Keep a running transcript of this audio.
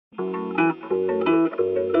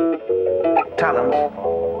Talent,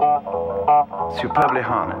 superbly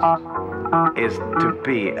harnessed, is to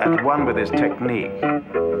be at one with his technique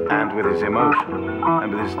and with his emotion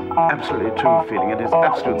and with his absolutely true feeling and his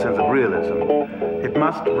absolute sense of realism. It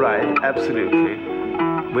must ride absolutely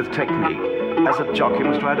with technique as a jockey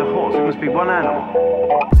must ride a horse. It must be one animal.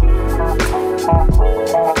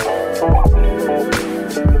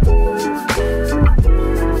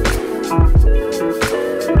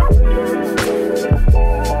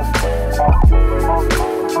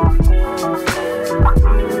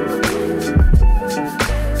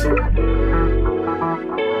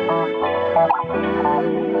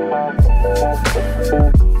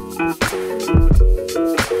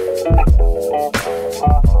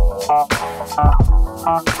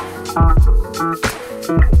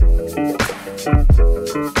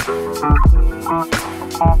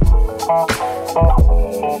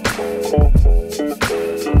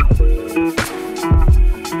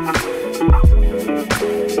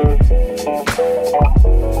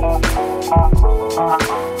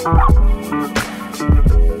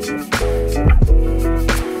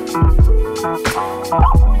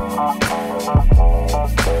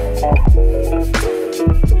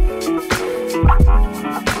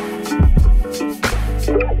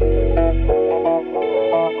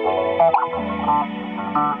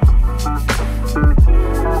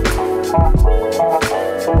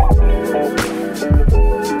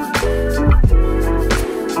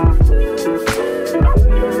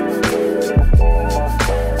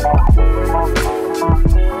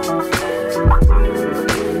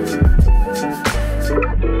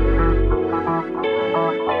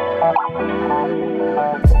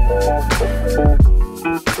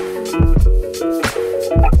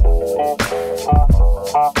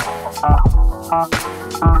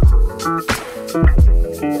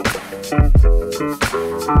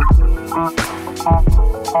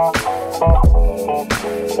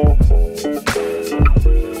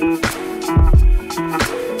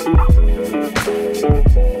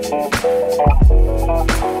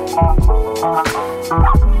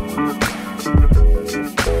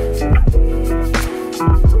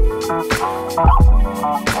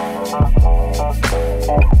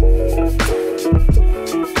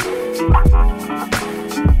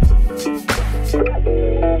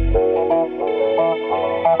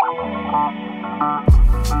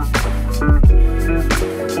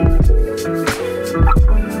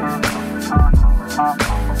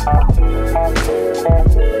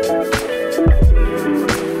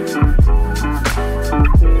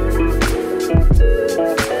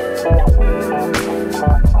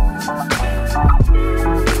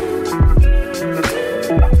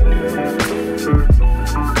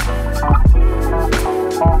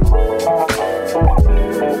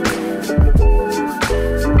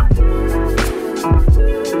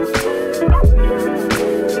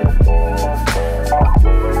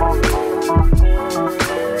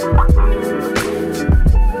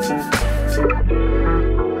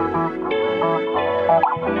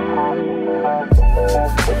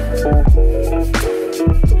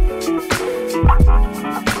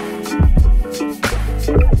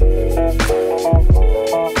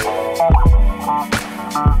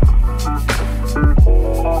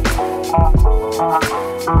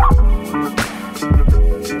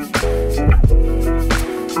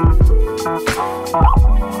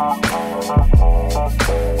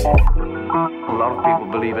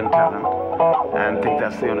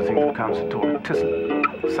 the only thing that counts at all. It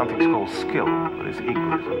isn't. Something's called skill that is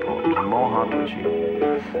equally as important and more hard to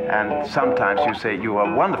achieve. And sometimes you say you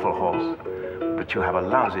are a wonderful horse, but you have a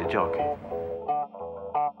lousy jockey.